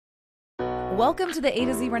Welcome to the A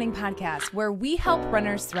to Z Running Podcast, where we help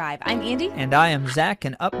runners thrive. I'm Andy. And I am Zach,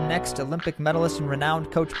 and up next, Olympic medalist and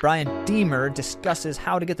renowned coach Brian Diemer discusses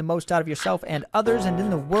how to get the most out of yourself and others, and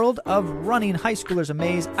in the world of running, high schoolers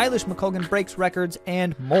amaze, Eilish McColgan breaks records,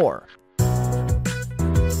 and more.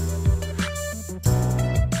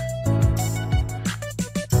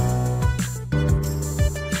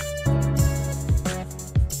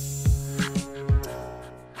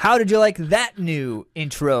 How did you like that new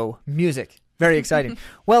intro music? Very exciting.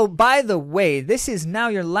 Well, by the way, this is now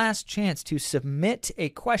your last chance to submit a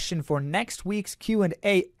question for next week's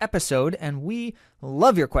Q&A episode, and we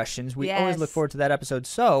love your questions. We always look forward to that episode,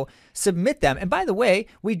 so submit them. And by the way,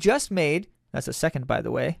 we just made, that's a second by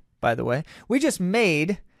the way, we just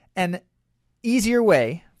made an easier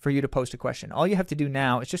way for you to post a question. All you have to do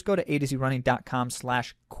now is just go to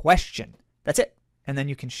atozrunning.com/question. That's it. And then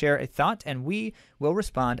you can share a thought, and we will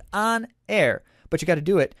respond on air. But you got to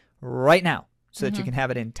do it right now so that you can have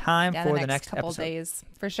it in time for the next couple episode. Days,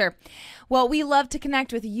 for sure. Well, we love to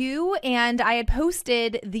connect with you, and I had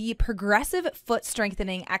posted the progressive foot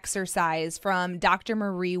strengthening exercise from Dr.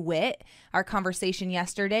 Marie Witt, our conversation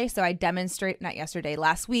yesterday. So I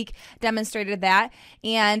last week, demonstrated that.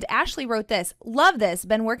 And Ashley wrote this: love this,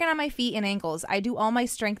 been working on my feet and ankles. I do all my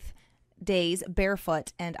strength days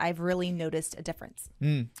barefoot, and I've really noticed a difference,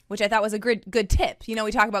 which I thought was a good tip. You know,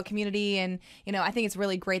 we talk about community, and I think it's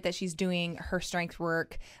really great that she's doing her strength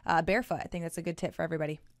work barefoot. I think that's a good tip for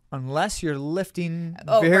everybody. Unless you're lifting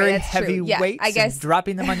very heavy weights and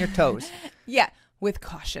dropping them on your toes. Yeah, with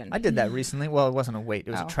caution. I did that recently. Well, it wasn't a weight.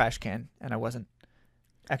 It was a trash can, and I wasn't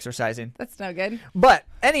exercising. That's no good. But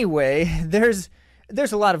anyway, there's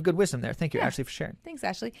a lot of good wisdom there. Thank you, Ashley, for sharing. Thanks,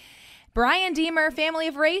 Ashley. Brian Diemer Family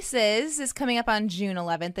of Races is coming up on June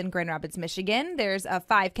 11th in Grand Rapids, Michigan. There's a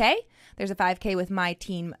 5K. There's a 5K with my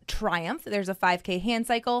team Triumph. There's a 5K hand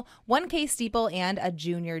cycle, 1K steeple, and a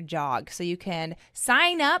junior jog. So you can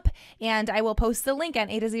sign up, and I will post the link on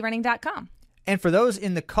atozrunning.com. And for those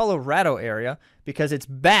in the Colorado area, because it's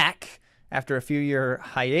back after a few-year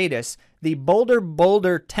hiatus, the Boulder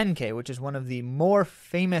 10K, which is one of the more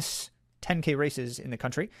famous 10K races in the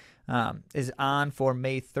country, is on for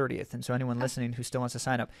May 30th. And so anyone listening who still wants to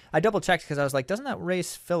sign up, I double checked because I was like, doesn't that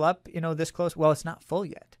race fill up, this close? Well, it's not full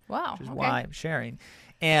yet. Wow. Which is why I'm sharing.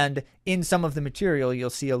 And in some of the material, you'll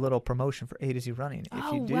see a little promotion for A to Z Running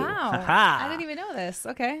if you do. Wow. I didn't even know this.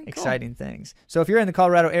 Okay. Cool. Exciting things. So if you're in the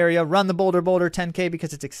Colorado area, run the Boulder 10K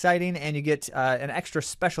because it's exciting, and you get an extra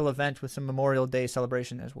special event with some Memorial Day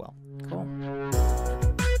celebration as well. Cool.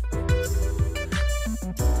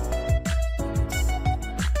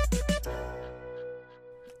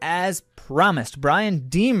 As promised, Brian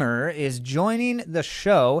Diemer is joining the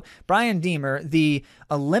show. Brian Diemer, the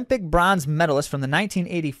Olympic bronze medalist from the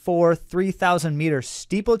 1984 3,000-meter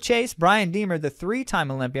steeplechase. Brian Diemer, the three-time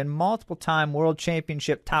Olympian, multiple-time world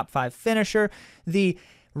championship top 5 finisher, the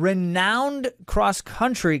renowned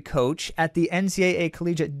cross-country coach at the NCAA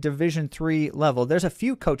Collegiate Division III level. There's a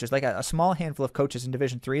few coaches, like a small handful of coaches in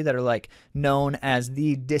Division III that are like known as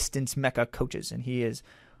the distance mecca coaches, and he is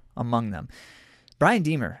among them. Brian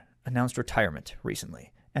Diemer announced retirement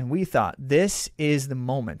recently, and we thought this is the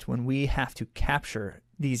moment when we have to capture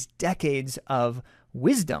these decades of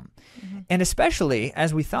wisdom. And especially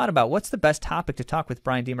as we thought about what's the best topic to talk with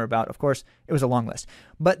Brian Diemer about, of course, it was a long list.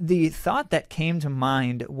 But the thought that came to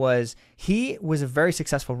mind was he was a very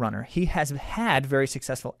successful runner. He has had very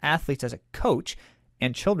successful athletes as a coach,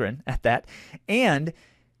 and children at that, and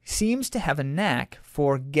seems to have a knack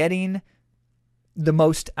for getting the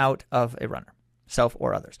most out of a runner, self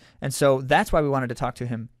or others. And so that's why we wanted to talk to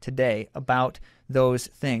him today about those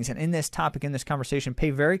things. And in this topic, in this conversation, pay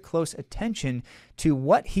very close attention to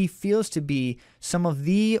what he feels to be some of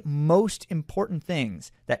the most important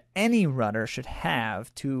things that any runner should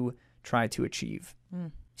have to try to achieve.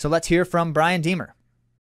 So let's hear from Brian Diemer.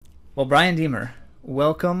 Well, Brian Diemer,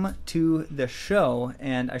 welcome to the show.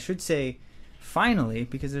 And I should say, finally,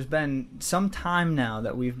 because there's been some time now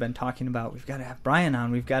that we've been talking about, we've got to have Brian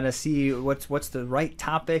on, we've got to see what's the right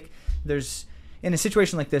topic. In a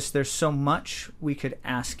situation like this, there's so much we could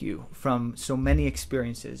ask you from so many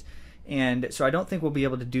experiences, and so I don't think we'll be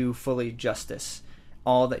able to do fully justice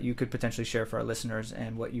all that you could potentially share for our listeners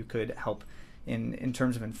and what you could help in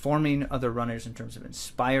terms of informing other runners, in terms of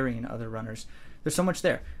inspiring other runners. There's so much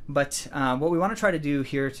there. But what we want to try to do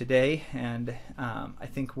here today, and I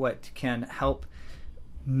think what can help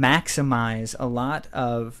maximize a lot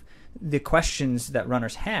of the questions that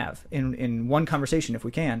runners have in one conversation, if we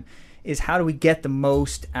can, is how do we get the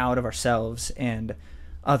most out of ourselves and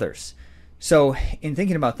others. So in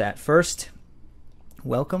thinking about that, first,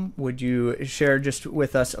 welcome. Would you share just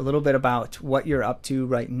with us a little bit about what you're up to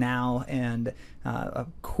right now and a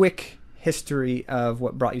quick history of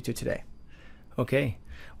what brought you to today? Okay.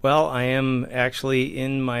 Well, I am actually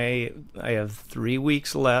I have 3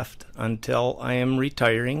 weeks left until I am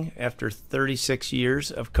retiring after 36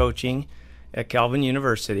 years of coaching at Calvin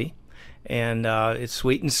University. And it's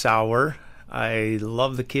sweet and sour. I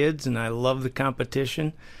love the kids and I love the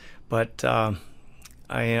competition, but I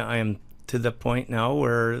am to the point now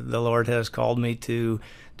where the Lord has called me to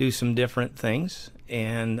do some different things,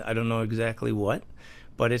 and I don't know exactly what,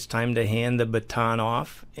 but it's time to hand the baton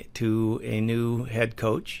off to a new head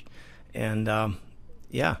coach. And I'm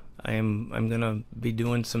going to be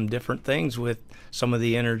doing some different things with some of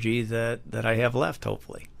the energy that I have left,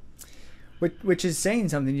 hopefully. Which is saying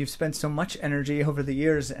something. You've spent so much energy over the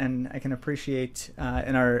years, and I can appreciate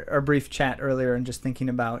in our brief chat earlier and just thinking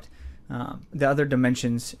about the other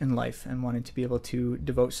dimensions in life and wanting to be able to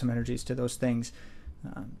devote some energies to those things.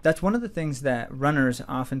 That's one of the things that runners,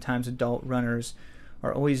 oftentimes adult runners,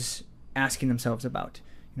 are always asking themselves about.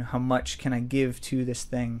 How much can I give to this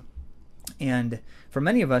thing? And for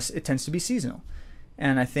many of us, it tends to be seasonal.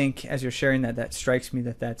 And I think as you're sharing that strikes me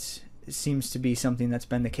that seems to be something that's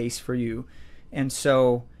been the case for you. And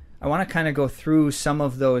so I want to kind of go through some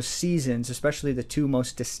of those seasons, especially the two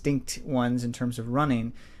most distinct ones in terms of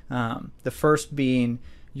running. The first being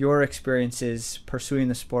your experiences pursuing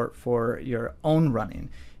the sport for your own running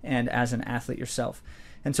and as an athlete yourself.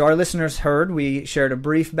 And so our listeners heard we shared a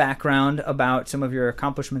brief background about some of your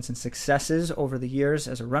accomplishments and successes over the years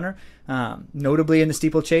as a runner, notably in the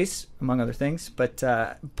steeplechase, among other things, but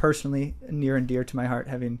personally near and dear to my heart,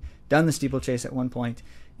 having done the steeplechase at one point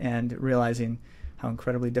and realizing how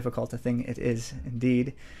incredibly difficult a thing it is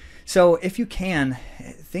indeed. So if you can,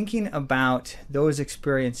 thinking about those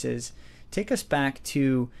experiences, take us back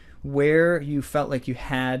to where you felt like you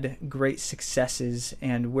had great successes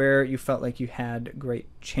and where you felt like you had great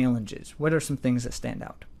challenges. What are some things that stand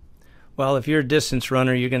out? Well, if you're a distance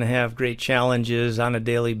runner, you're going to have great challenges on a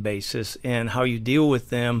daily basis, and how you deal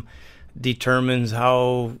with them determines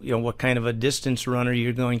what kind of a distance runner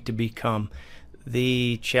you're going to become.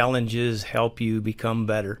 The challenges help you become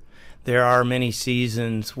better. There are many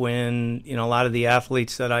seasons when, a lot of the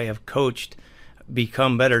athletes that I have coached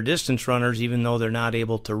become better distance runners even though they're not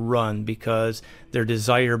able to run, because their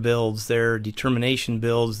desire builds, their determination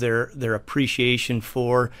builds, their appreciation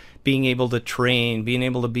for being able to train, being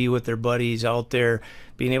able to be with their buddies out there,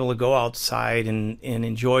 being able to go outside and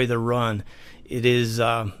enjoy the run. It is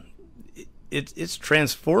it's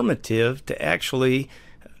transformative to actually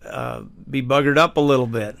be buggered up a little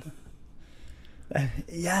bit.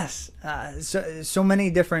 Yes. So many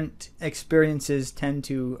different experiences tend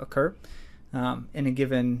to occur in a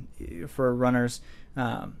given, for runners.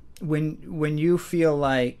 When you feel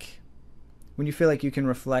like you can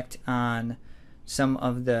reflect on some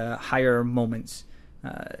of the higher moments,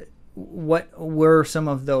 what were some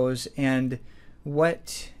of those, and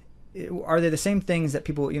what are they the same things that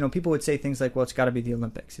people would say things like, well, it's got to be the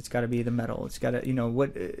Olympics, it's got to be the medal, it's got to,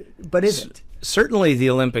 what, but is it? Certainly the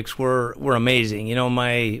Olympics were amazing.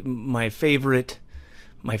 My favorite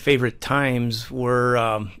times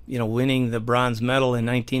were winning the bronze medal in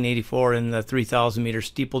 1984 in the 3,000 meter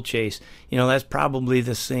steeplechase. That's probably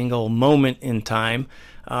the single moment in time.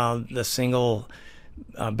 The single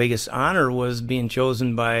biggest honor was being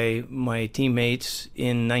chosen by my teammates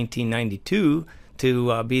in 1992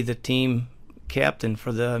 to be the team captain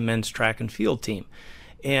for the men's track and field team.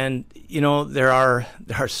 And there are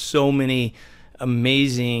so many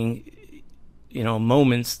amazing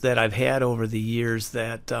moments that I've had over the years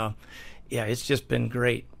that it's just been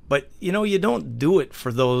great. But you don't do it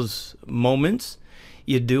for those moments.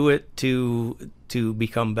 You do it to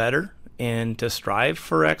become better and to strive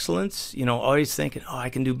for excellence. Always thinking, I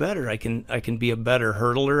can do better. I can be a better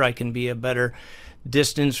hurdler. I can be a better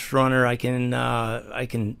distance runner. I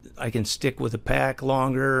can stick with the pack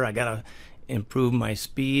longer. I gotta improve my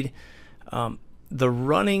speed. The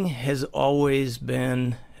running has always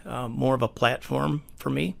been more of a platform for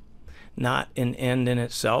me, not an end in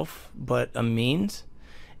itself, but a means.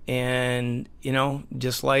 And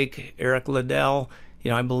just like Eric Liddell,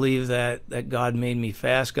 I believe that God made me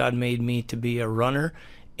fast. God made me to be a runner,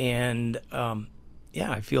 and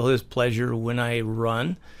I feel His pleasure when I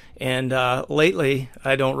run. And lately,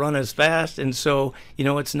 I don't run as fast, and so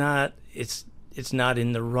it's not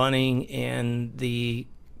in the running and the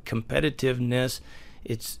competitiveness.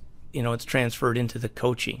 It's transferred into the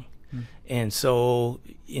coaching, and so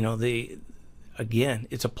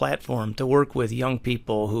it's a platform to work with young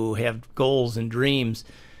people who have goals and dreams,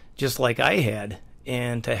 just like I had,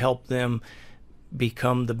 and to help them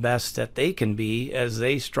become the best that they can be as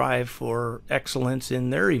they strive for excellence in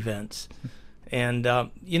their events. And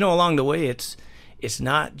along the way, it's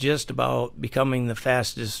not just about becoming the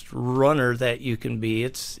fastest runner that you can be.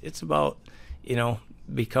 It's about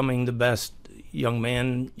becoming the best young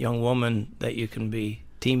man, young woman that you can be,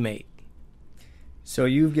 teammate. So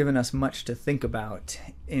you've given us much to think about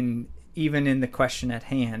even in the question at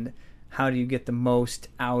hand. How do you get the most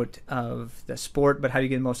out of the sport, but how do you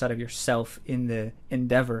get the most out of yourself in the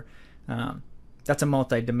endeavor? That's a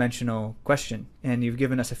multi-dimensional question, and you've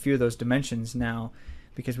given us a few of those dimensions now,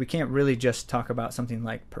 because we can't really just talk about something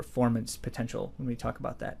like performance potential when we talk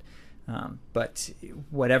about that. But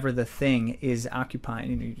whatever the thing is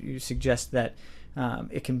occupying, you suggest that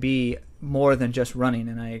it can be more than just running,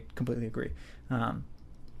 and I completely agree.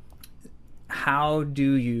 How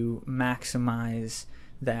do you maximize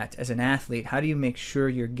that as an athlete? How do you make sure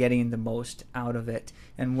you're getting the most out of it?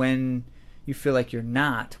 And when you feel like you're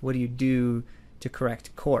not, what do you do to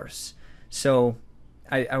correct course? So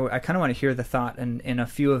I kind of want to hear the thought in a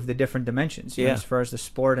few of the different dimensions, as far as the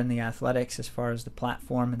sport and the athletics, as far as the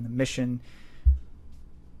platform and the mission.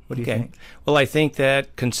 What do you think? Well, I think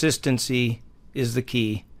that consistency is the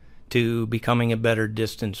key to becoming a better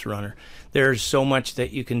distance runner. There's so much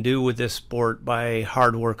that you can do with this sport by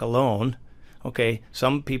hard work alone. Okay,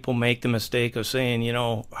 some people make the mistake of saying,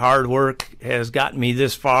 hard work has gotten me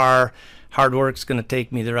this far, hard work's going to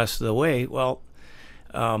take me the rest of the way. Well,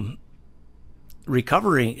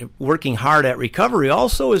 working hard at recovery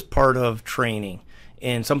also is part of training,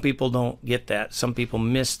 and some people don't get that. Some people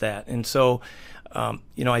miss that, and so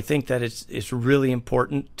I think that it's really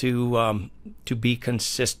important to be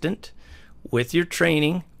consistent with your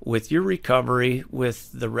training, with your recovery,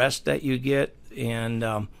 with the rest that you get, and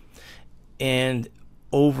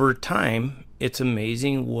over time, it's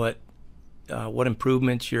amazing what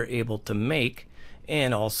improvements you're able to make,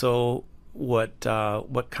 and also what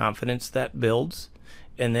confidence that builds.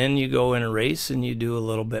 And then you go in a race and you do a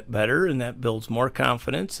little bit better, and that builds more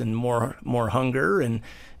confidence and more hunger, and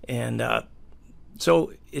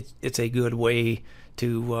so it's a good way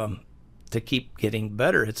to keep getting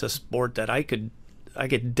better. It's a sport that I could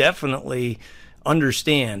definitely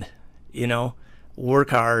understand, work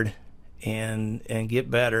hard and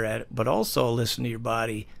get better at it, but also listen to your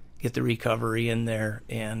body, get the recovery in there,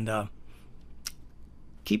 and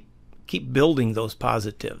keep building those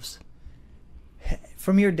positives.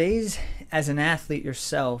 From your days as an athlete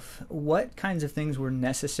yourself, what kinds of things were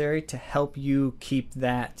necessary to help you keep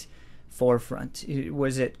that forefront?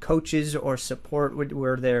 Was it coaches or support?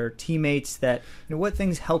 Were there teammates that, what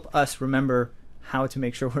things help us remember how to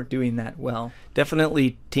make sure we're doing that well?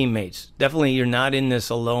 Definitely teammates. Definitely you're not in this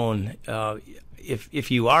alone.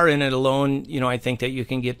 If you are in it alone, I think that you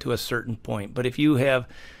can get to a certain point. But if you have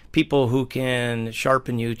people who can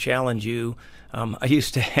sharpen you, challenge you, I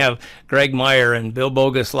used to have Greg Meyer and Bill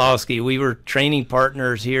Boguslawski. We were training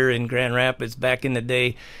partners here in Grand Rapids back in the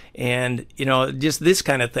day. And, just this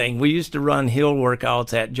kind of thing. We used to run hill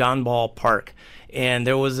workouts at John Ball Park. And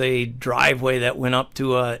there was a driveway that went up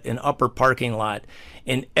to an upper parking lot.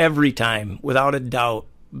 And every time, without a doubt,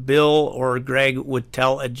 Bill or Greg would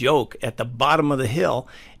tell a joke at the bottom of the hill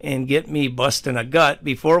and get me busting a gut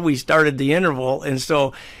before we started the interval. And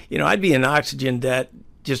so, I'd be in oxygen debt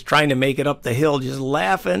just trying to make it up the hill, just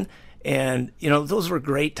laughing. And, those were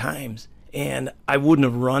great times. And I wouldn't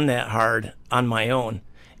have run that hard on my own.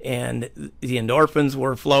 And the endorphins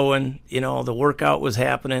were flowing, the workout was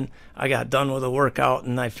happening. I got done with the workout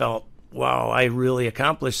and I felt, wow, I really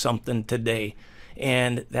accomplished something today.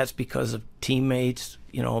 And that's because of teammates,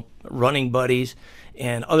 running buddies,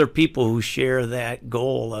 and other people who share that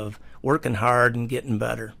goal of working hard and getting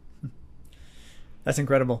better. That's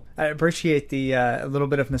incredible. I appreciate the a little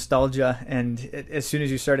bit of nostalgia, and as soon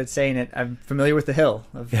as you started saying it, I'm familiar with the hill.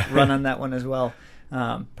 I've run on that one as well.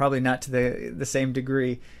 Probably not to the same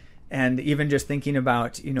degree. And even just thinking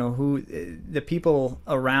about, who the people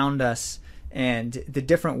around us and the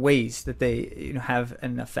different ways that they, have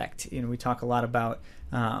an effect. We talk a lot about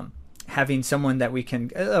having someone that we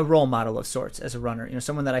can, a role model of sorts as a runner,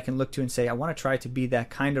 someone that I can look to and say, I want to try to be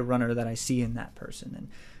that kind of runner that I see in that person.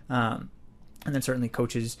 And then certainly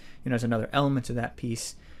coaches, is another element to that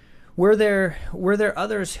piece. Were there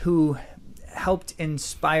others who helped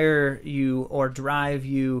inspire you or drive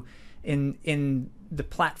you in the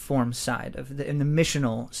platform side in the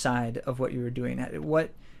missional side of what you were doing?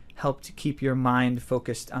 What helped keep your mind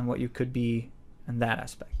focused on what you could be in that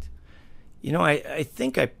aspect? I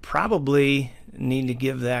think I probably need to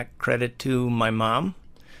give that credit to my mom.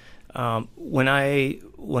 When I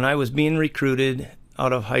was being recruited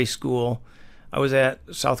out of high school, I was at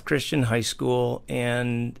South Christian High School,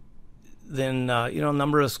 and then a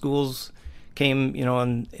number of schools came,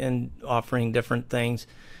 and offering different things.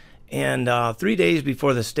 And 3 days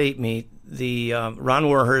before the state meet, the Ron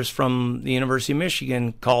Warhurst from the University of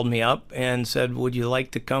Michigan called me up and said, "Would you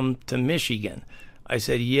like to come to Michigan?" I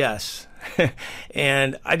said yes.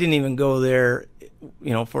 And I didn't even go there,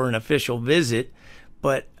 for an official visit,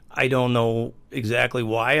 but I don't know exactly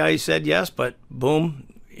why I said yes, but boom,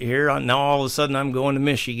 now all of a sudden I'm going to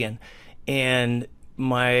Michigan. And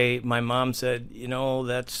my mom said,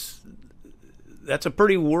 that's a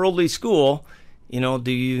pretty worldly school.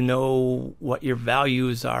 Do you know what your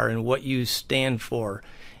values are and what you stand for?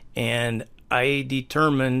 And I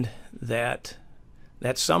determined that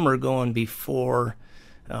summer going before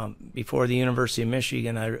the University of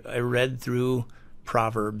Michigan, I read through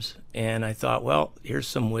Proverbs, and I thought, well, here's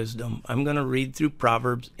some wisdom. I'm going to read through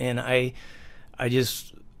Proverbs, and I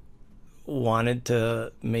just wanted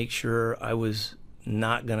to make sure I was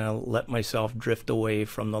not going to let myself drift away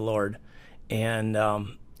from the Lord. And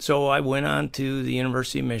so I went on to the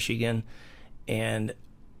University of Michigan, and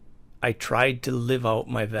I tried to live out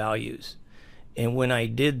my values. And when I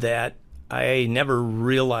did that, I never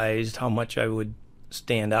realized how much I would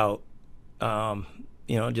stand out,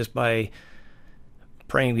 just by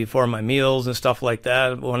praying before my meals and stuff like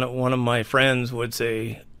that. One of my friends would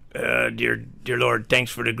say, dear Lord,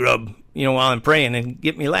 thanks for the grub, while I'm praying, and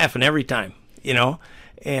get me laughing every time,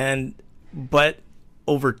 but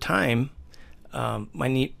over time,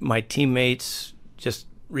 my teammates just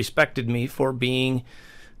respected me for being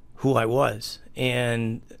who I was,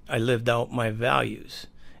 and I lived out my values.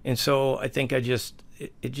 And so I think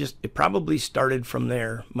it probably started from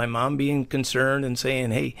there. My mom being concerned and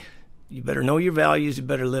saying, hey, you better know your values, you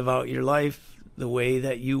better live out your life the way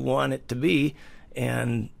that you want it to be.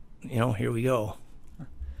 And, here we go.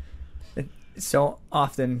 It so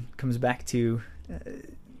often comes back to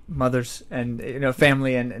mothers and,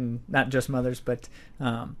 family, and not just mothers, but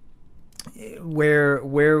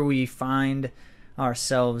where we find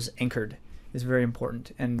ourselves anchored is very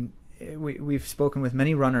important. And we've spoken with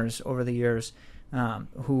many runners over the years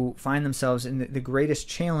who find themselves in the greatest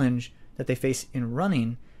challenge that they face in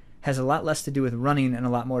running has a lot less to do with running and a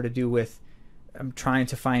lot more to do with trying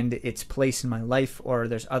to find its place in my life, or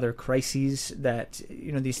there's other crises that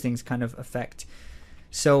these things kind of affect.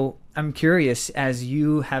 So I'm curious, as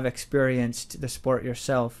you have experienced the sport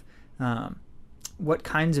yourself, what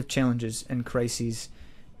kinds of challenges and crises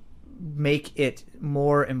make it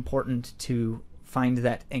more important to find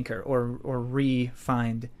that anchor or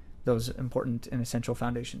re-find those important and essential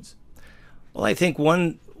foundations? Well, I think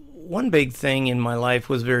one big thing in my life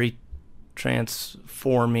was very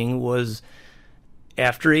transforming was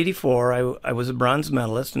after 84, I was a bronze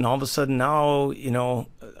medalist, and all of a sudden now,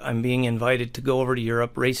 I'm being invited to go over to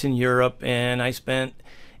Europe, race in Europe, and I spent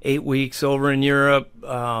 8 weeks over in Europe,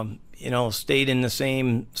 stayed in the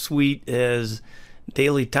same suite as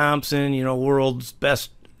Daley Thompson, world's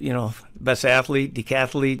best athlete,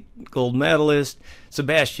 decathlete, gold medalist,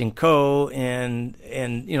 Sebastian Coe, and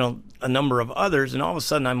a number of others, and all of a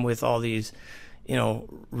sudden I'm with all these,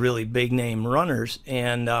 really big name runners,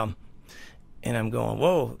 and I'm going,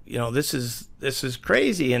 whoa, this is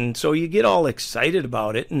crazy. And so you get all excited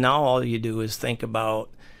about it, and now all you do is think about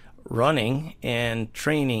running and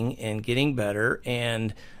training and getting better.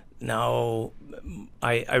 And now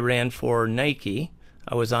I ran for Nike.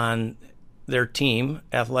 I was on their team,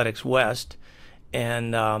 Athletics West,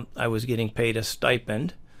 and I was getting paid a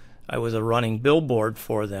stipend. I was a running billboard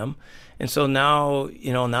for them. And so now,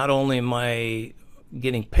 not only am I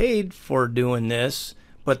getting paid for doing this,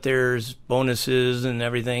 but there's bonuses and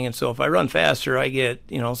everything. And so if I run faster, I get,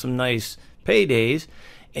 some nice paydays.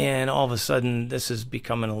 And all of a sudden, this is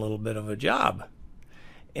becoming a little bit of a job.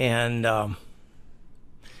 And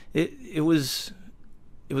it was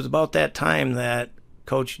about that time that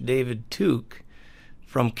Coach David Tuke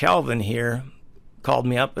from Calvin here called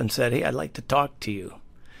me up and said, hey, I'd like to talk to you.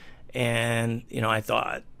 And, I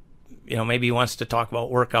thought, maybe he wants to talk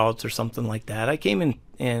about workouts or something like that. I came in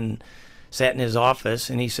and sat in his office,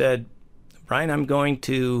 and he said, Brian, I'm going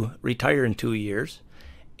to retire in 2 years,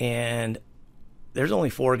 and there's only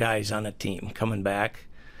 4 guys on a team coming back.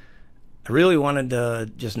 I really wanted to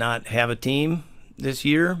just not have a team this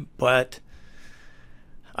year, but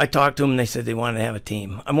I talked to them, and they said they wanted to have a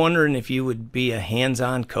team. I'm wondering if you would be a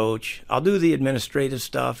hands-on coach. I'll do the administrative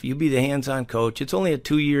stuff. You be the hands-on coach. It's only a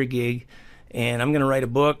 2-year gig, and I'm going to write a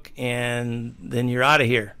book, and then you're out of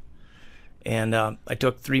here. And I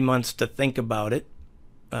took 3 months to think about it.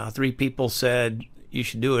 3 people said, you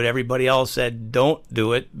should do it. Everybody else said don't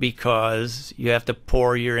do it because you have to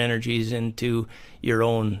pour your energies into your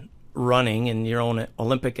own running and your own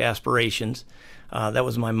Olympic aspirations. That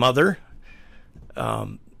was my mother,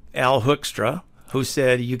 Al Hoekstra, who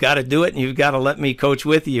said, you got to do it and you've got to let me coach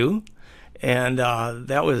with you. And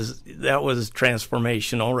that was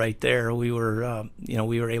transformational right there. We were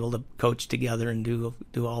we were able to coach together and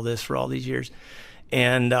do all this for all these years.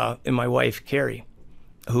 And my wife Carrie,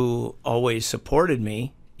 who always supported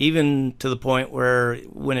me, even to the point where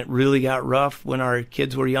when it really got rough, when our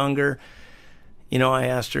kids were younger, I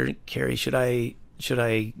asked her, Carrie, should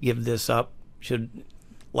I give this up?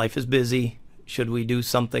 Life is busy. Should we do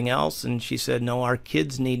something else? And she said, no, our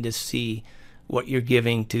kids need to see what you're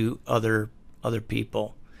giving to other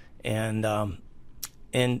people. And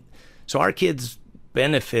so our kids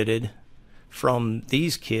benefited from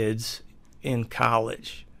these kids in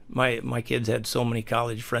college. My kids had so many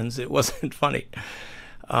college friends, it wasn't funny.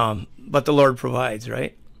 But the Lord provides,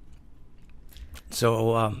 right?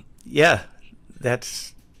 So,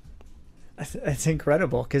 that's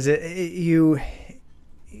incredible, because you,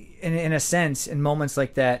 in a sense, in moments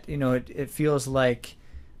like that, it feels like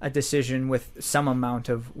a decision with some amount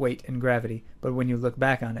of weight and gravity, but when you look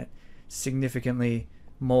back on it, significantly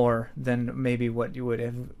more than maybe what you would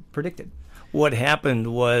have predicted. What happened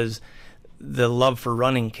was the love for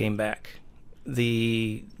running came back.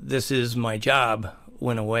 This is my job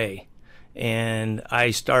went away, and I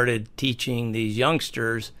started teaching these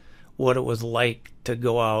youngsters what it was like to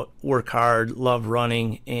go out, work hard, love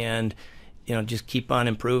running, and just keep on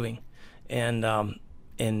improving, and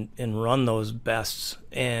run those bests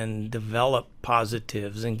and develop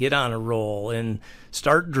positives and get on a roll and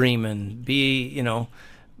start dreaming. Be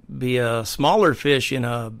a smaller fish in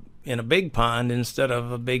a big pond instead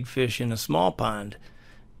of a big fish in a small pond.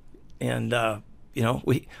 And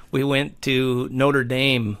we went to Notre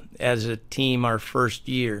Dame as a team our first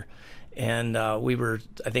year, and we were,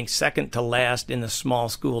 I think, second to last in the small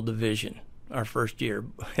school division our first year.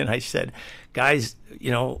 And I said, guys,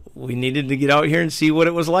 we needed to get out here and see what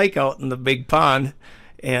it was like out in the big pond.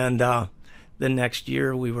 And the next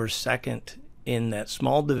year we were second in that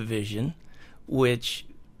small division, which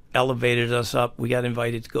elevated us up. We got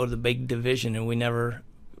invited to go to the big division, and we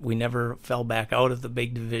never fell back out of the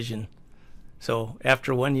big division. So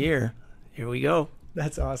after 1 year, here we go.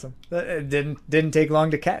 That's awesome. It didn't take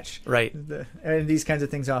long to catch. Right. And these kinds of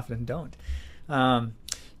things often don't.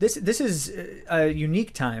 This is a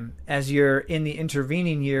unique time as you're in the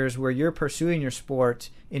intervening years where you're pursuing your sport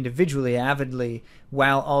individually, avidly,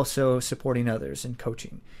 while also supporting others and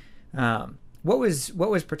coaching. What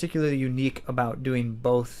was particularly unique about doing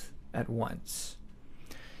both at once?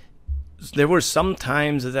 There were some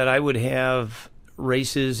times that I would have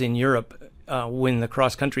races in Europe when the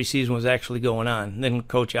cross-country season was actually going on. Then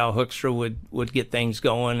Coach Al Hoekstra would get things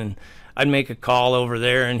going, and I'd make a call over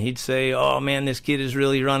there, and he'd say, "Oh man, this kid is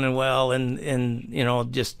really running well,"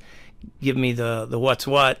 and just give me the what's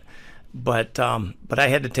what. But I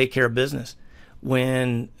had to take care of business.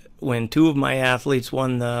 When two of my athletes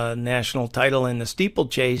won the national title in the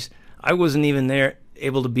steeplechase, I wasn't even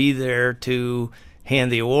able to be there to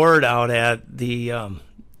hand the award out at the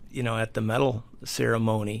at the medal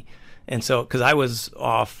ceremony. And so, because I was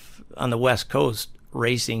off on the West Coast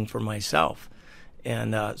racing for myself,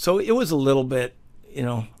 and so it was a little bit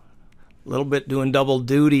doing double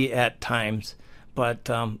duty at times, but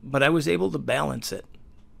I was able to balance it.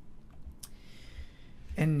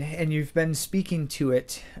 And you've been speaking to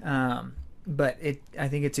it, but I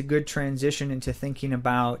think it's a good transition into thinking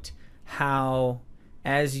about how,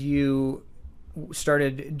 as you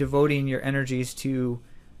started devoting your energies to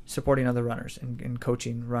supporting other runners and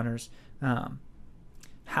coaching runners,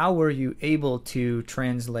 how were you able to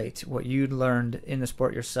translate what you'd learned in the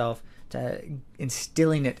sport yourself to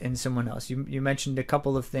instilling it in someone else? You mentioned a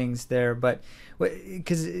couple of things there, but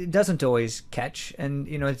because it doesn't always catch, and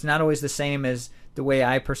it's not always the same as the way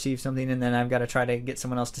I perceive something, and then I've got to try to get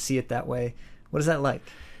someone else to see it that way. What is that like?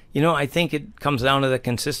 I think it comes down to the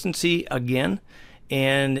consistency again.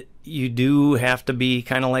 And you do have to be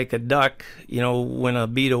kind of like a duck. When a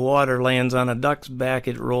bead of water lands on a duck's back,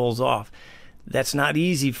 it rolls off. That's not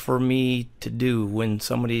easy for me to do when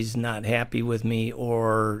somebody's not happy with me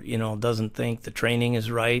or, doesn't think the training is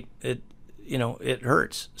right. It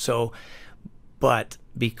hurts. So, but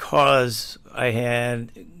because I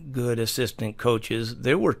had good assistant coaches,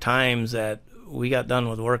 there were times that we got done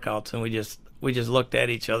with workouts and we just looked at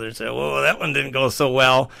each other and said, "Whoa, that one didn't go so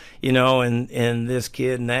well," and this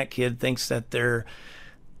kid and that kid thinks that they're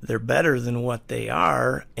better than what they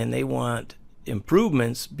are, and they want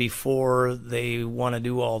improvements before they want to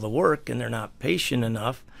do all the work, and they're not patient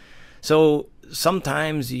enough. So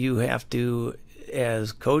sometimes you have to,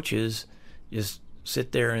 as coaches, just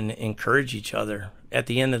sit there and encourage each other. At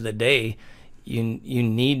the end of the day, you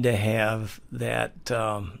need to have that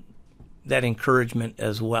encouragement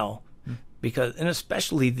as well, because, and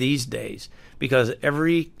especially these days, because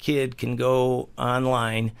every kid can go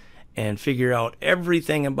online and figure out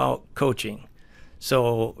everything about coaching.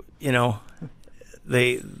 So,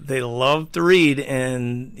 they love to read,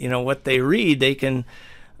 and what they read, they can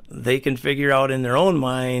figure out in their own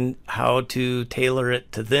mind how to tailor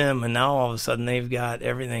it to them, and now all of a sudden they've got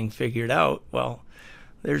everything figured out. Well,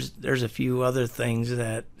 there's a few other things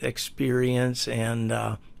that experience and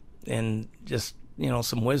just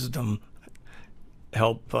some wisdom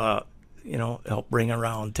help bring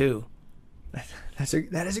around too.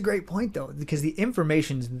 That is a great point, though, because the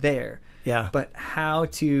information's there. Yeah. But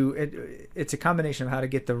it's a combination of how to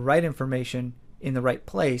get the right information in the right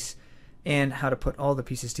place and how to put all the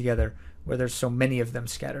pieces together where there's so many of them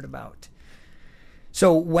scattered about.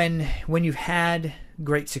 So when you've had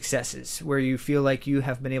great successes, where you feel like you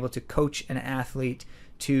have been able to coach an athlete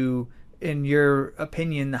to, in your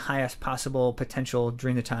opinion, the highest possible potential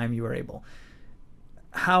during the time you were able,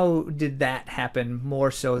 how did that happen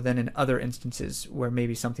more so than in other instances where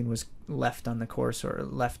maybe something was left on the course or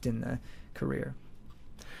left in the career?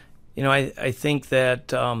 I think that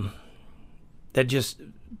that just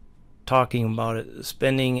talking about it,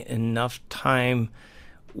 spending enough time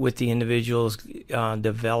with the individuals,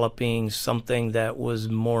 developing something that was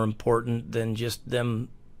more important than just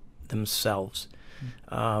themselves.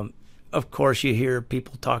 Of course, you hear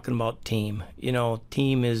people talking about team.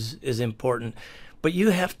 Team is important. But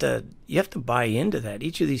you have to buy into that.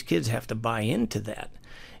 Each of these kids have to buy into that.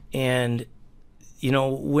 And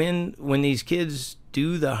when these kids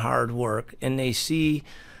do the hard work and they see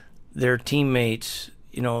their teammates,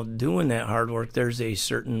 doing that hard work, there's a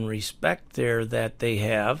certain respect there that they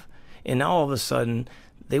have. And now all of a sudden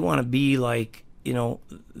they want to be like,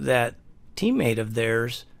 that teammate of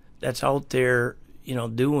theirs that's out there,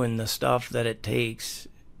 doing the stuff that it takes,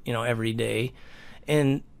 every day.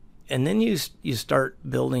 And then you start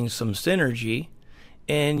building some synergy,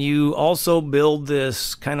 and you also build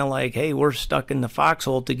this kind of like, hey, we're stuck in the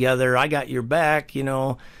foxhole together. I got your back. We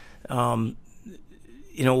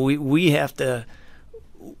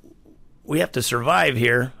have to survive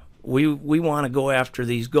here. We want to go after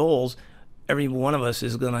these goals. Every one of us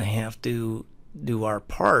is going to have to do our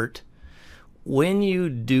part. When you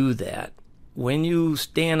do that, when you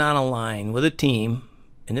stand on a line with a team.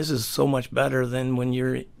 And this is so much better than when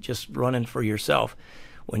you're just running for yourself.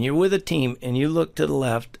 When you're with a team and you look to the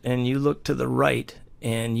left and you look to the right,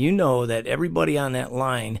 and you know that everybody on that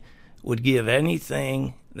line would give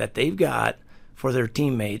anything that they've got for their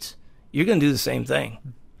teammates, you're going to do the same thing.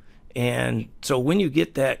 And so when you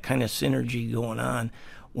get that kind of synergy going on,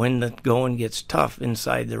 when the going gets tough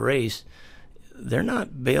inside the race, they're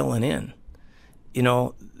not bailing in.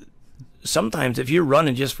 Sometimes if you're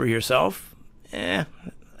running just for yourself,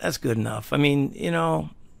 that's good enough. I mean,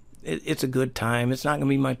 it's a good time. It's not going to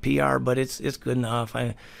be my PR, but it's good enough.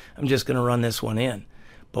 I'm just going to run this one in.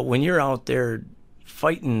 But when you're out there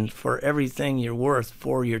fighting for everything you're worth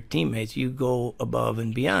for your teammates, you go above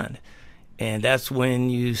and beyond. And that's when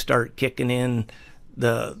you start kicking in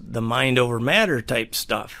the mind over matter type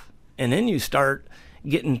stuff. And then you start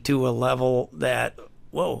getting to a level that,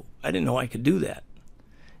 whoa, I didn't know I could do that.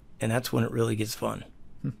 And that's when it really gets fun.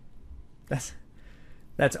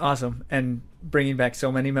 That's awesome, and bringing back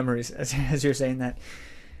so many memories as you're saying that.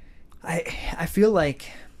 I feel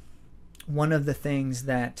like one of the things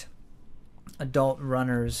that adult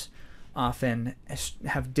runners often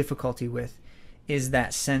have difficulty with is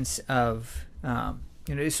that sense of,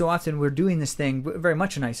 so often we're doing this thing very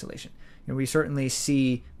much in isolation. We certainly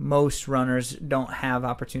see most runners don't have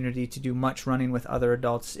opportunity to do much running with other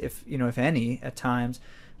adults, if any, at times,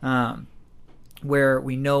 where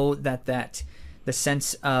we know that the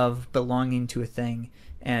sense of belonging to a thing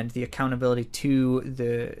and the accountability to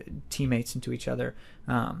the teammates and to each other,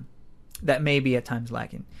 that may be at times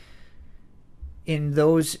lacking. In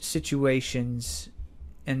those situations,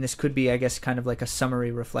 and this could be, I guess, kind of like a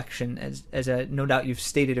summary reflection, no doubt you've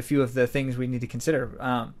stated a few of the things we need to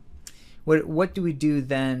consider. What do we do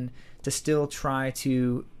then to still try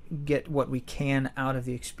to get what we can out of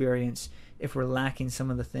the experience if we're lacking some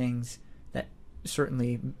of the things that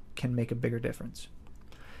certainly can make a bigger difference?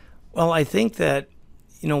 Well, I think that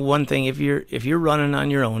one thing, if you're running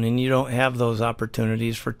on your own and you don't have those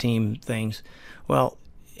opportunities for team things, well,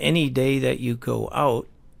 any day that you go out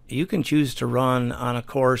you can choose to run on a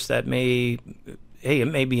course that it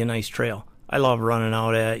may be a nice trail. I love running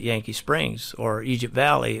out at Yankee Springs or Egypt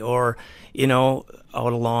Valley, or,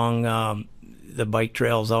 out along the bike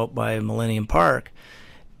trails out by Millennium Park.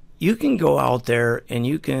 You can go out there and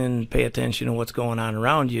you can pay attention to what's going on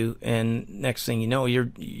around you, and next thing you know, you're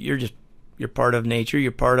part of nature.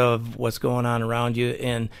 You're part of what's going on around you,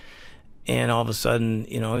 and all of a sudden,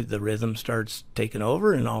 the rhythm starts taking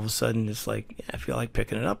over, and all of a sudden it's like, I feel like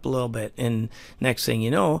picking it up a little bit, and next thing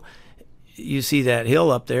you know, you see that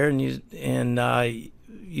hill up there, and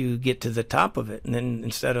you get to the top of it, and then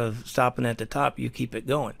instead of stopping at the top, you keep it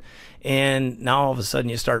going. And now all of a sudden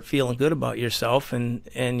you start feeling good about yourself, and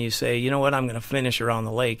you say, you know what, I'm going to finish around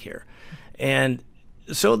the lake here. And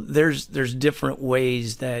so there's different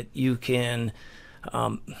ways that you can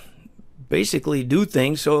basically do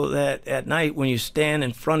things so that at night when you stand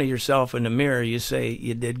in front of yourself in the mirror, you say,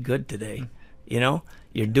 you did good today.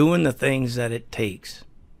 You're doing the things that it takes.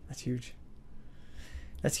 That's huge.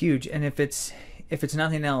 That's huge. And if it's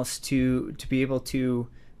nothing else, to be able to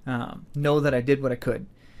know that I did what I could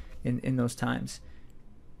in those times.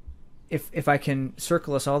 If I can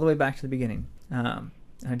circle us all the way back to the beginning,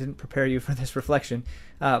 I didn't prepare you for this reflection,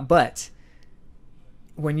 but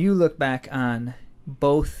when you look back on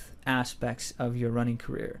both aspects of your running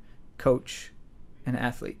career, coach and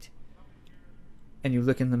athlete, and you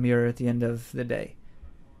look in the mirror at the end of the day,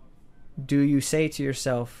 do you say to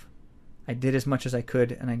yourself, I did as much as I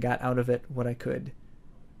could and I got out of it what I could?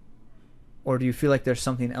 Or do you feel like there's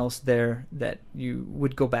something else there that you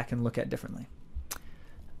would go back and look at differently?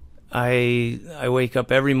 I wake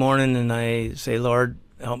up every morning and I say, Lord,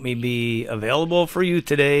 help me be available for you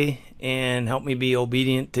today, and help me be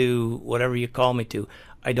obedient to whatever you call me to.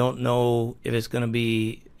 I don't know if it's going to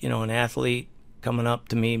be, an athlete coming up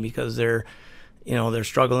to me because they're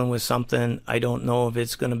struggling with something. I don't know if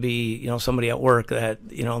it's going to be, somebody at work that,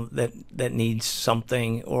 that needs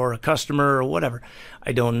something, or a customer or whatever.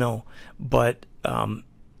 I don't know. But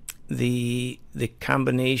the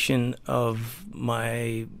combination of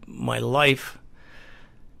my life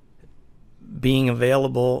being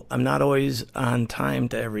available, I'm not always on time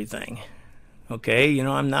to everything. Okay?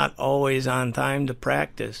 I'm not always on time to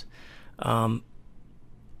practice. But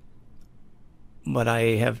I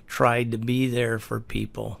have tried to be there for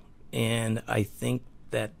people, and I think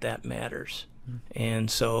that matters.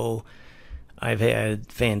 And so I've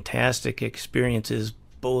had fantastic experiences,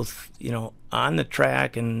 both, on the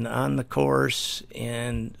track and on the course,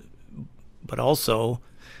 but also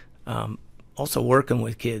working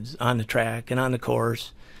with kids on the track and on the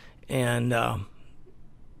course. And, I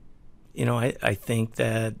think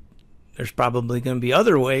that there's probably going to be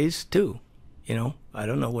other ways too. I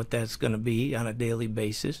don't know what that's going to be on a daily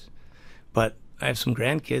basis, but I have some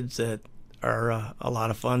grandkids that are a lot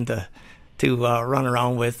of fun to run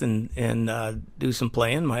around with and do some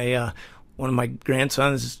playing. One of my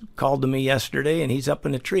grandsons called to me yesterday, and he's up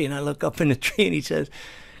in a tree, and I look up in the tree, and he says,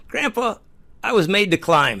 "Grandpa, I was made to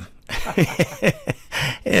climb."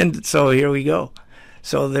 And so here we go.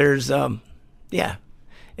 So there's and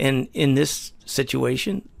in this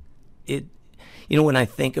situation, when I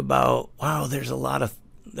think about, wow, there's a lot of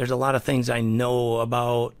things I know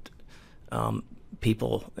about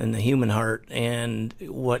people and the human heart, and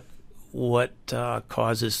what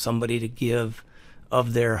causes somebody to give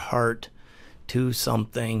of their heart to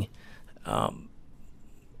something. I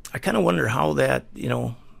kind of wonder how that,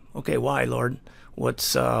 okay, why, Lord?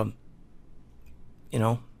 What's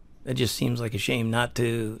it just seems like a shame not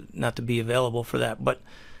to be available for that. But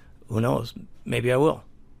who knows? Maybe I will.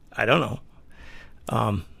 I don't know.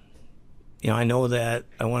 I know that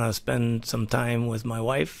I want to spend some time with my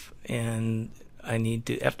wife, and I need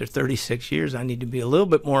to, after 36 years, I need to be a little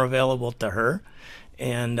bit more available to her,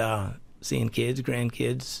 and seeing kids,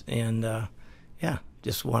 grandkids, and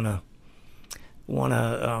just want to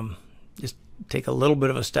just take a little bit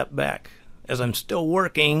of a step back. As I'm still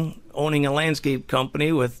working, owning a landscape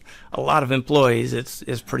company with a lot of employees,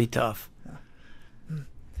 it's pretty tough.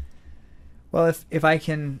 Well, if I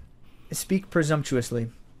can speak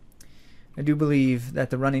presumptuously, I do believe that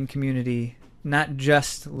the running community, not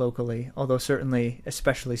just locally, although certainly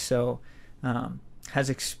especially so, has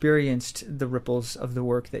experienced the ripples of the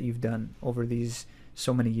work that you've done over these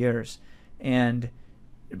so many years. And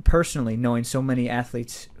personally, knowing so many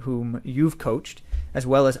athletes whom you've coached, as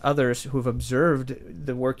well as others who've observed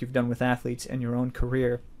the work you've done with athletes in your own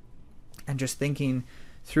career, and just thinking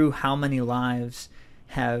through how many lives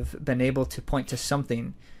have been able to point to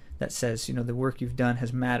something that says, the work you've done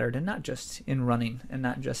has mattered, and not just in running and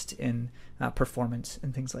not just in performance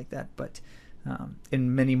and things like that, but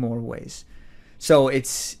in many more ways. So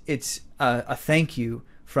it's a thank you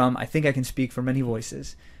from, I think I can speak for many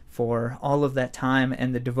voices, for all of that time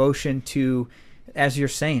and the devotion to, as you're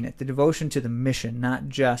saying it, the devotion to the mission, not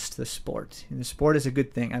just the sport. And the sport is a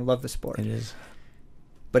good thing. I love the sport. It is.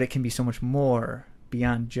 But it can be so much more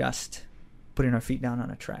beyond just putting our feet down on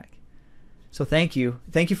a track. So thank you.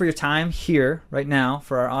 Thank you for your time here right now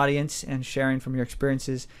for our audience and sharing from your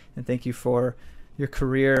experiences. And thank you for your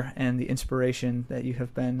career and the inspiration that you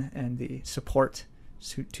have been and the support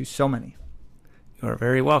to so many. You are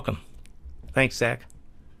very welcome. Thanks, Zach.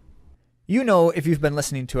 You know, if you've been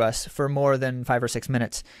listening to us for more than 5 or 6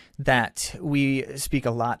 minutes, that we speak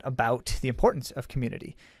a lot about the importance of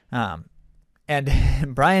community. And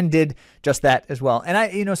Brian did just that as well.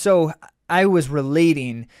 And so I was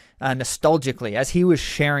relating nostalgically as he was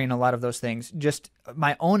sharing a lot of those things, just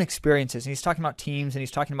my own experiences. And he's talking about teams, and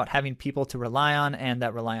he's talking about having people to rely on and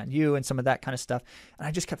that rely on you and some of that kind of stuff. And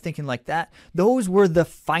I just kept thinking like that. Those were the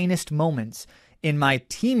finest moments in my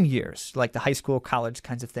team years, like the high school, college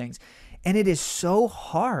kinds of things. And it is so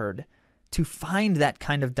hard to find that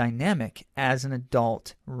kind of dynamic as an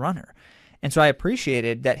adult runner. And so I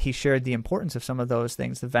appreciated that he shared the importance of some of those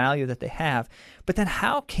things, the value that they have. But then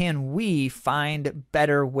how can we find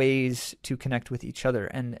better ways to connect with each other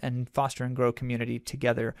and foster and grow community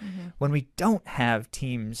together when we don't have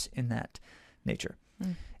teams in that nature?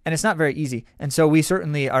 And it's not very easy. And so we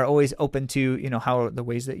certainly are always open to, how the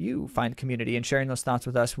ways that you find community and sharing those thoughts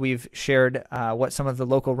with us. We've shared what some of the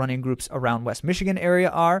local running groups around West Michigan area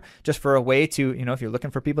are, just for a way to, if you're looking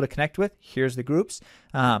for people to connect with, here's the groups.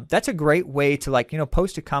 That's a great way to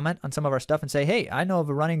post a comment on some of our stuff and say, hey, I know of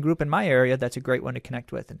a running group in my area. That's a great one to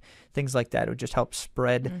connect with. And things like that would just help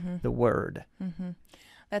spread the word.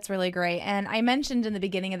 That's really great. And I mentioned in the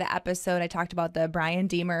beginning of the episode, I talked about the Brian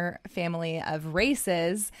Diemer family of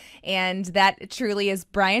races, and that truly is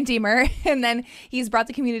Brian Diemer. And then he's brought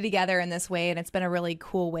the community together in this way, and it's been a really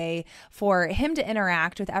cool way for him to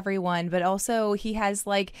interact with everyone. But also he has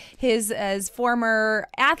his as former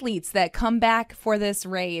athletes that come back for this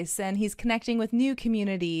race, and he's connecting with new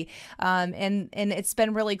community. And it's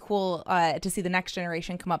been really cool to see the next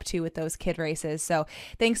generation come up too with those kid races. So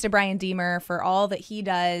thanks to Brian Diemer for all that he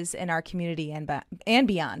does in our community and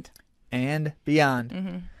beyond. And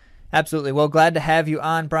beyond. Absolutely. Well, glad to have you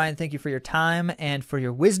on, Brian. Thank you for your time and for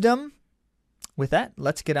your wisdom. With that,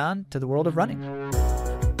 let's get on to the world of running.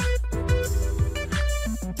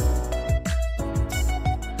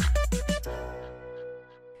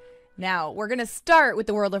 Now, we're going to start with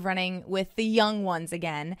the world of running with the young ones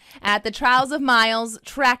again at the Trials of Miles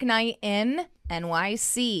track night in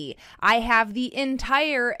NYC. I have the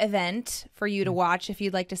entire event for you to watch if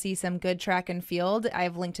you'd like to see some good track and field.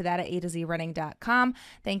 I've linked to that at a2zrunning.com.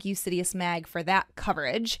 Thank you, Sidious Mag, for that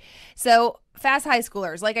coverage. So, fast high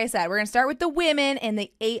schoolers, like I said, we're going to start with the women in the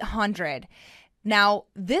 800. Now,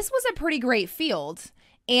 this was a pretty great field,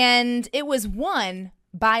 and it was won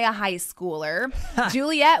by a high schooler.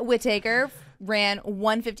 Juliet Whittaker ran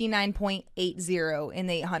 1:59.80 in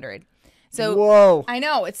the 800. So whoa! I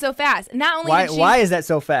know, it's so fast. Not only why is that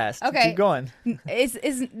so fast? Okay, keep going. Is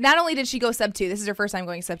not only did she go sub 2, this is her first time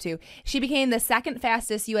going sub 2. She became the second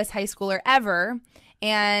fastest U.S. high schooler ever,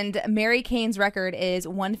 and Mary Cain's record is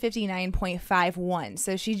 1:59.51.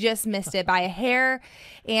 So she just missed it by a hair,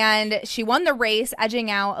 and she won the race, edging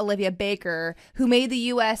out Olivia Baker, who made the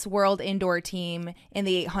U.S. World Indoor Team in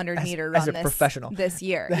the 800 meter run professional this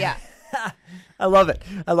year. Yeah. I love it.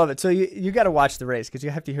 So you got to watch the race because you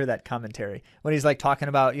have to hear that commentary when he's talking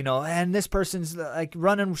about, and this person's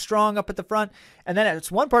running strong up at the front. And then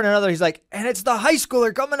it's one part or another, he's like, and it's the high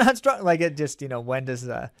schooler coming on strong. It just, when does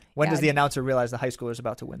the announcer realize the high schooler is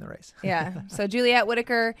about to win the race? Yeah. So Juliet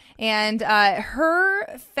Whittaker, and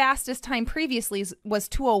her fastest time previously was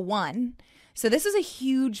 2:01. So this is a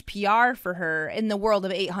huge PR for her in the world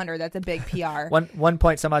of 800. That's a big PR. 1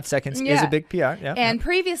 point some odd seconds is a big PR. Yeah. And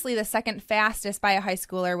previously, the second fastest by a high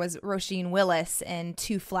schooler was Roisin Willis in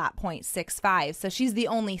 2:65. So she's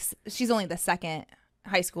only the second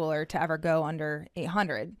high schooler to ever go under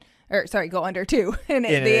 800. Go under 2 in the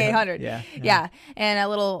 800. Yeah. And a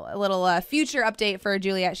little future update for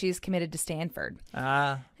Juliet. She's committed to Stanford.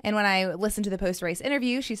 And when I listened to the post-race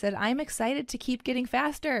interview, she said, "I'm excited to keep getting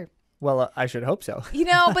faster." Well, I should hope so.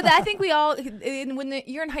 But I think we all, when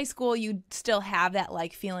you're in high school, you still have that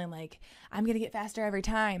feeling I'm going to get faster every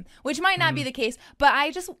time, which might not be the case. But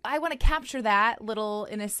I want to capture that little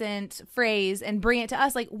innocent phrase and bring it to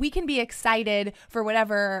us. We can be excited for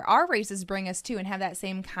whatever our races bring us to and have that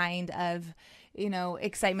same kind of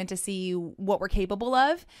excitement to see what we're capable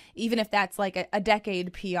of, even if that's like a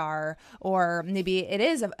decade PR, or maybe it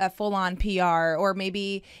is a full-on PR, or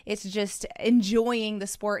maybe it's just enjoying the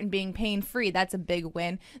sport and being pain-free. That's a big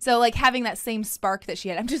win. So like having that same spark that she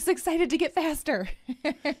had, I'm just excited to get faster.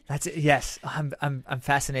 That's it. Yes, I'm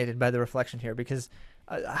fascinated by the reflection here, because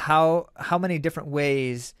how many different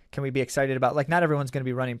ways can we be excited about? Like, not everyone's going to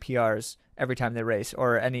be running PRs every time they race,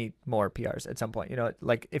 or any more PRs at some point.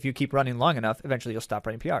 Like if you keep running long enough, eventually you'll stop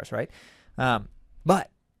running PRs, right? But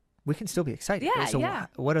we can still be excited. Yeah, so yeah.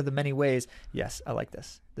 What are the many ways? Yes, I like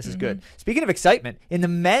this. This is good. Speaking of excitement, in the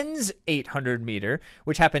men's 800 meter,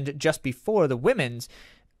 which happened just before the women's,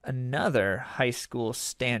 another high school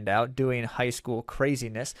standout doing high school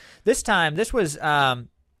craziness. This time, this was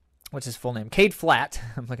what's his full name? Cade Flatt.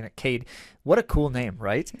 I'm looking at Cade. What a cool name,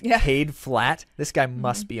 right? Yeah. Cade Flatt. This guy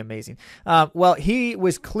must be amazing. Well, he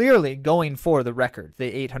was clearly going for the record,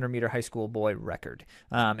 the 800-meter high school boy record.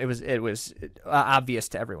 It was obvious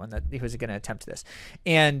to everyone that he was going to attempt this.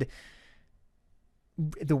 And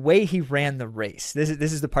the way he ran the race, this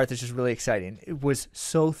is the part that's just really exciting. It was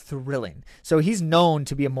so thrilling. So he's known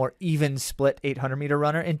to be a more even split 800-meter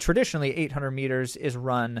runner, and traditionally 800 meters is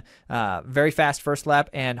run very fast first lap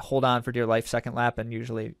and hold on for dear life second lap, and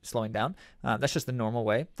usually slowing down. That's just the normal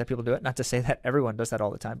way that people do it. Not to say that everyone does that all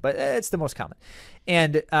the time, but it's the most common.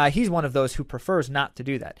 And he's one of those who prefers not to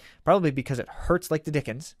do that, probably because it hurts like the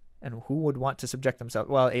dickens, and who would want to subject themselves?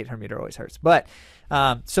 Well, 800 meter always hurts. But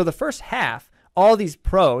so the first half, all these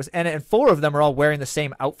pros, and 4 of them are all wearing the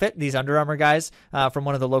same outfit, these Under Armour guys from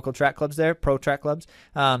one of the local track clubs there, pro track clubs.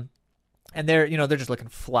 And they're just looking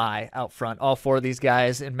fly out front. All 4 of these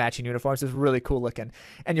guys in matching uniforms. It's really cool looking.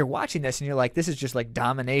 And you're watching this and you're like, this is just like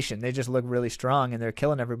domination. They just look really strong and they're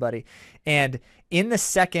killing everybody. And in the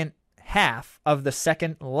second half of the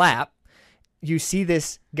second lap, you see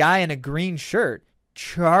this guy in a green shirt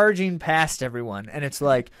charging past everyone, and it's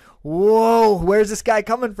like, whoa, where's this guy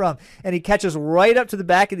coming from? And he catches right up to the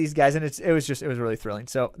back of these guys, and it was really thrilling.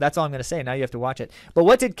 So that's all I'm going to say. Now you have to watch it. But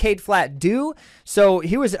what did Cade Flatt do? So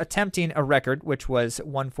he was attempting a record, which was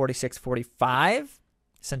 1:46.45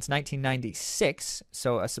 since 1996,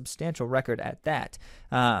 so a substantial record at that.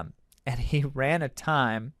 And he ran a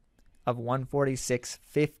time of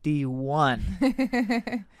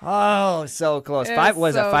 1:46.51. Oh, so close. Five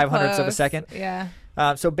 500ths of a second? Yeah.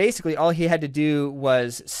 So basically, all he had to do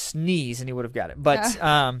was sneeze, and he would have got it. But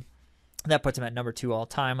that puts him at number 2 all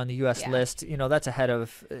time on the U.S. list. That's ahead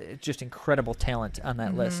of just incredible talent on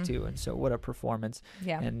that list, too. And so what a performance.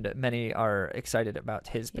 Yeah. And many are excited about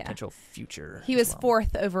his potential future. He was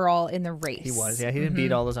 4th overall in the race. He was, yeah. He didn't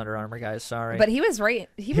beat all those Under Armour guys, sorry. But he was right.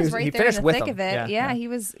 He was right there in the thick of it. Yeah. He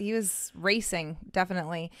was racing,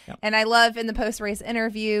 definitely. Yep. And I love in the post-race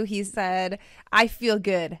interview, he said, "I feel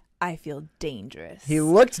good. I feel dangerous." He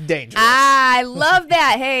looked dangerous. I love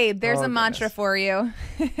that. Hey, there's a mantra for you.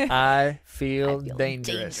 I feel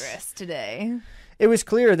dangerous today. It was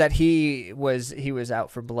clear that he was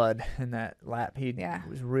out for blood in that lap. He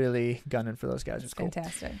was really gunning for those guys. It was cool.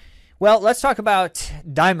 Fantastic. Well, let's talk about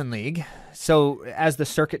Diamond League. So as the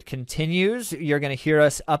circuit continues, you're going to hear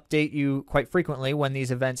us update you quite frequently when these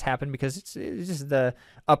events happen, because it's just the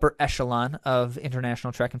upper echelon of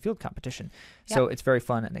international track and field competition. Yep. So it's very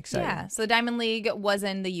fun and exciting. Yeah, so Diamond League was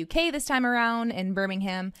in the UK this time around in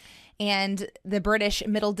Birmingham. And the British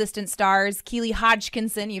middle distance stars, Keely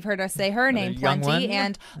Hodgkinson, you've heard us say her name plenty,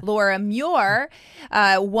 and Laura Muir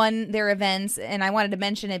won their events. And I wanted to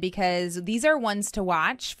mention it because these are ones to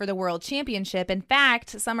watch for the World Championship. In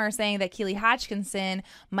fact, some are saying that Keely Hodgkinson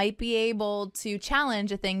might be able to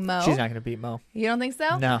challenge Mo. She's not going to beat Mo. You don't think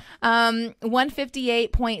so? No.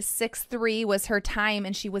 158.63 was her time,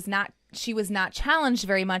 and she was not challenged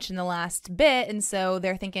very much in the last bit, and so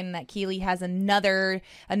they're thinking that Keely has another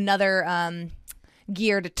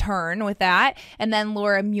gear to turn with that. And then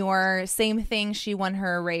Laura Muir, same thing. She won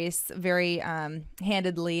her race very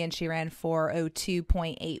handedly, and she ran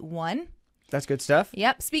 4:02.81. That's good stuff.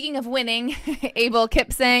 Yep. Speaking of winning, Abel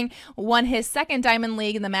Kipsang won his second Diamond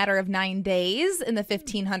League in the matter of 9 days in the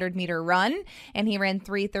 1,500 meter run, and he ran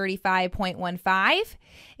 3:35.15.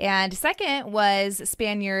 And second was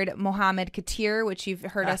Spaniard Mohamed Katir, which you've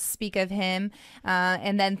heard us speak of him.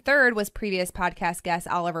 And then third was previous podcast guest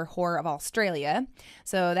Oliver Hoare of Australia.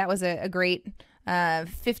 So that was a great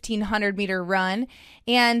 1,500 meter run.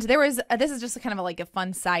 And there was, this is just kind of like a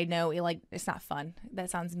fun side note. It's not fun. That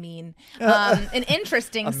sounds mean. An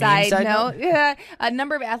interesting side note. Yeah. A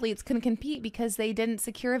number of athletes couldn't compete because they didn't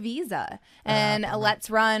secure a visa. And Let's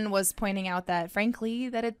Run was pointing out that, frankly,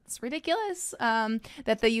 that it's ridiculous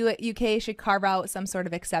that the UK should carve out some sort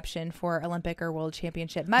of exception for Olympic or World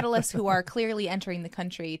Championship medalists who are clearly entering the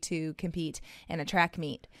country to compete in a track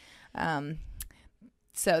meet.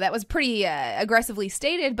 So that was pretty aggressively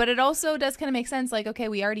stated, but it also does kind of make sense. Like, okay,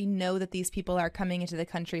 we already know that these people are coming into the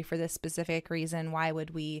country for this specific reason. Why would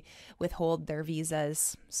we withhold their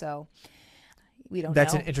visas? So we don't know.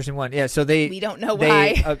 That's an interesting one. Yeah, so we don't know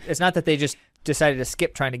why. It's not that they just decided to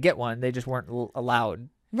skip trying to get one. They just weren't allowed.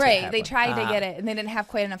 Right, they tried to get it, and they didn't have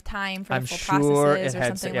quite enough time for the full processes or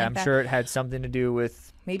something like that. I'm sure it had something to do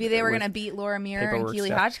with... Maybe they were going to beat Laura Muir and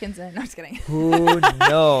Keely Hodgkinson. No, I'm just kidding. Who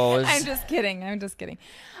knows? I'm just kidding.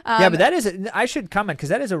 Yeah, but that is... I should comment, because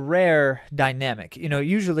that is a rare dynamic. You know,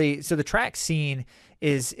 usually... So the track scene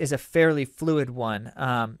is a fairly fluid one,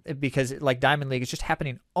 because like Diamond League, it's just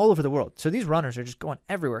happening all over the world. So these runners are just going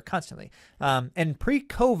everywhere constantly. And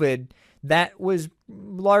pre-COVID... that was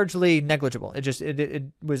largely negligible. It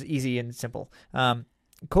was easy and simple.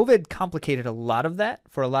 COVID complicated a lot of that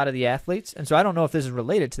for a lot of the athletes. And so I don't know if this is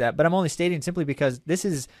related to that, but I'm only stating simply because this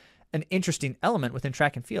is an interesting element within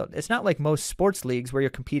track and field. It's not like most sports leagues where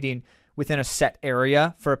you're competing within a set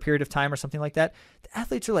area for a period of time or something like that. The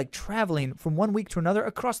athletes are like traveling from one week to another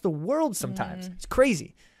across the world sometimes. It's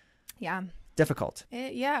crazy. Yeah. Difficult.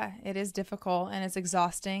 It is difficult, and it's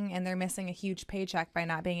exhausting, and they're missing a huge paycheck by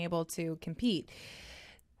not being able to compete.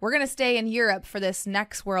 We're going to stay in Europe for this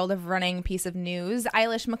next World of Running piece of news.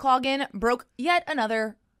 Eilish McColgan broke yet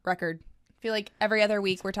another record. I feel like every other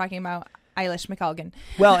week we're talking about Eilish McColgan.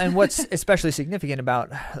 Well, and what's especially significant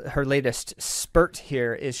about her latest spurt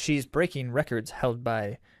here is she's breaking records held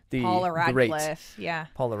by Paula Radcliffe, yeah.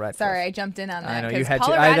 Paula Radcliffe. Sorry, I jumped in on that. I know you had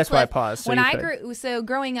to. That's why I paused. So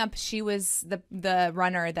growing up, she was the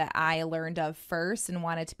runner that I learned of first and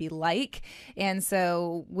wanted to be like. And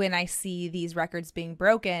so when I see these records being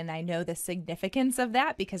broken, I know the significance of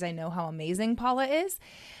that because I know how amazing Paula is.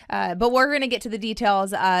 But we're going to get to the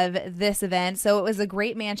details of this event. So it was a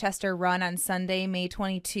Great Manchester Run on Sunday, May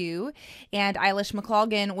 22, and Eilish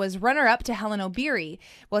McColgan was runner-up to Helen Obiri.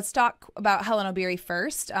 Well, let's talk about Helen Obiri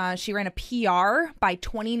first. She ran a PR by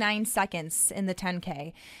 29 seconds in the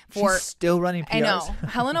 10K. She's still running PRs. I know.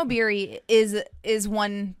 Helen Obiri is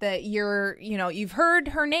one that you've heard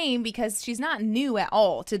her name because she's not new at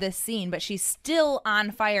all to this scene, but she's still on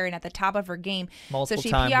fire and at the top of her game.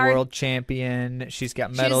 Multiple-time world champion. She's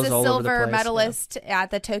got medals all over the place. She's a silver medalist at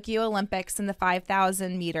the Tokyo Olympics in the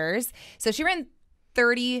 5,000 meters. So she ran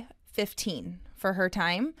 30:15 for her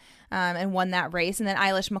time. And won that race. And then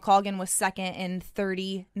Eilish McColgan was second in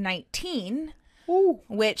 30:19,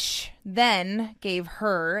 which then gave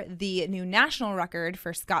her the new national record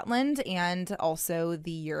for Scotland and also the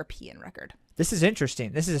European record. This is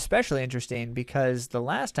interesting. This is especially interesting because the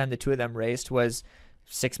last time the two of them raced was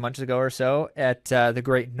 6 months ago or so at the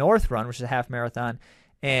Great North Run, which is a half marathon.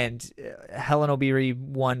 And Helen Obiri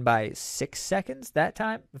won by 6 seconds that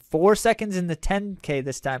time. 4 seconds in the 10K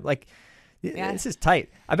this time. Yeah. This is tight.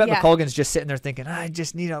 I bet McColgan's just sitting there thinking, I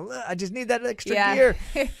just need that extra gear.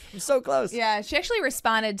 I'm so close. Yeah, she actually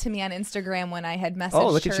responded to me on Instagram when I had messaged her. Oh,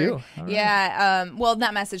 look at you. All right. Yeah, well,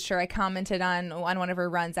 not messaged her. I commented on one of her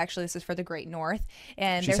runs. Actually, this is for the Great North.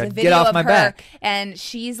 And she there's said, a video "Get off of my her, back." And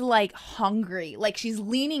she's like hungry. Like she's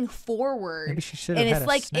leaning forward. Maybe she should have had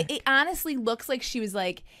a snack. It honestly looks like she was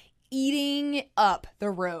like eating up the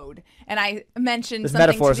road. And I mentioned this something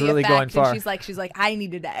metaphor to the is really effect, going far. And she's like, I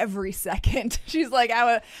needed every second. She's like,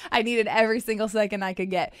 I needed every single second I could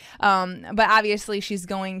get. But obviously she's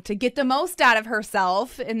going to get the most out of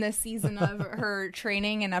herself in this season of her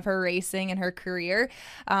training and of her racing and her career.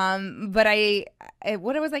 But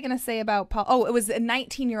what was I going to say about Paul? Oh, it was a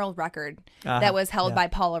 19-year-old record that was held by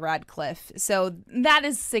Paula Radcliffe. So that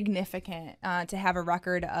is significant to have a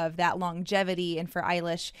record of that longevity and for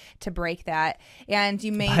Eilish to break that. And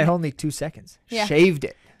you may by only 2 seconds. Yeah. Shaved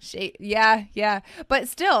it. Yeah. But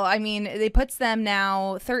still, I mean, it puts them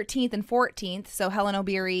now 13th and 14th. So Helen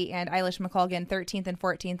Obiri and Eilish McColgan 13th and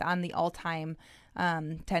 14th on the all-time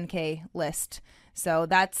 10K list. So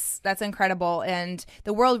that's incredible. And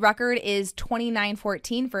the world record is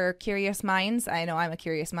 29:14 for curious minds. I know I'm a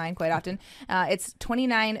curious mind quite often. It's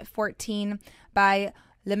 29:14 by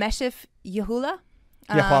Lemeshif Yehula.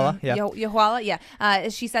 Yehwala, yeah.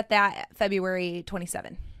 She set that February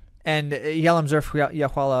 27. And Yelam Zurf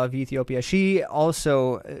Yahwala of Ethiopia, she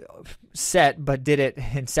also set, but did it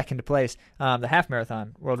in second place, the half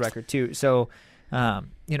marathon world record too. So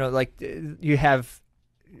Like you have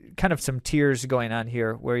kind of some tiers going on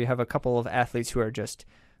here where you have a couple of athletes who are just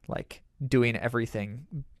like doing everything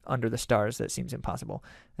under the stars that seems impossible.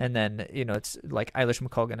 And then, it's like Eilish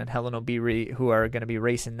McColgan and Helen Obiri who are going to be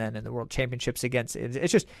racing then in the World Championships against.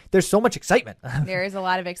 It's just, there's so much excitement. There is a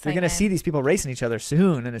lot of excitement. You're going to see these people racing each other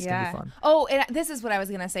soon, and it's going to be fun. Oh, and this is what I was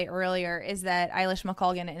going to say earlier, is that Eilish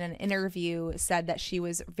McColgan in an interview said that she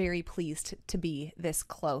was very pleased to be this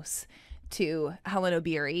close to Helen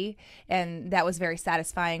Obiri, and that was very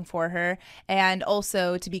satisfying for her, and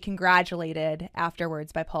also to be congratulated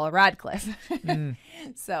afterwards by Paula Radcliffe.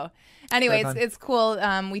 So anyway, it's cool.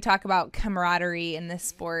 We talk about camaraderie in this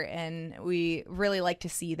sport, and we really like to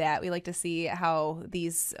see that. We like to see how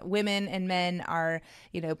these women and men are,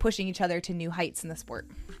 pushing each other to new heights in the sport.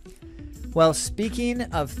 Well, speaking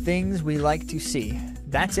of things we like to see,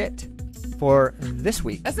 that's it for this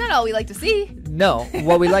week. That's not all we like to see. No,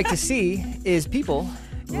 what we like to see is people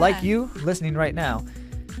like you listening right now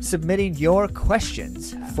submitting your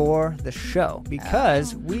questions for the show,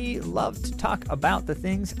 because we love to talk about the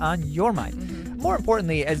things on your mind. More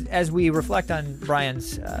importantly, as we reflect on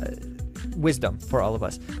Brian's wisdom for all of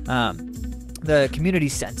us, the community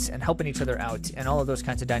sense and helping each other out and all of those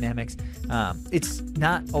kinds of dynamics, it's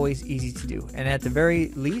not always easy to do. And at the very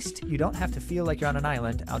least, you don't have to feel like you're on an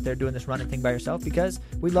island out there doing this running thing by yourself, because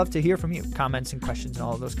we'd love to hear from you, comments and questions and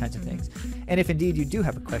all of those kinds of things. And if indeed you do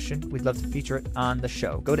have a question, we'd love to feature it on the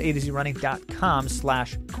show. Go to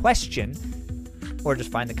atozrunning.com/question, or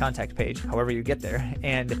just find the contact page, however you get there,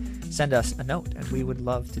 and send us a note, and we would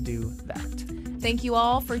love to do that. Thank you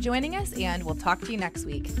all for joining us, and we'll talk to you next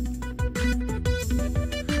week.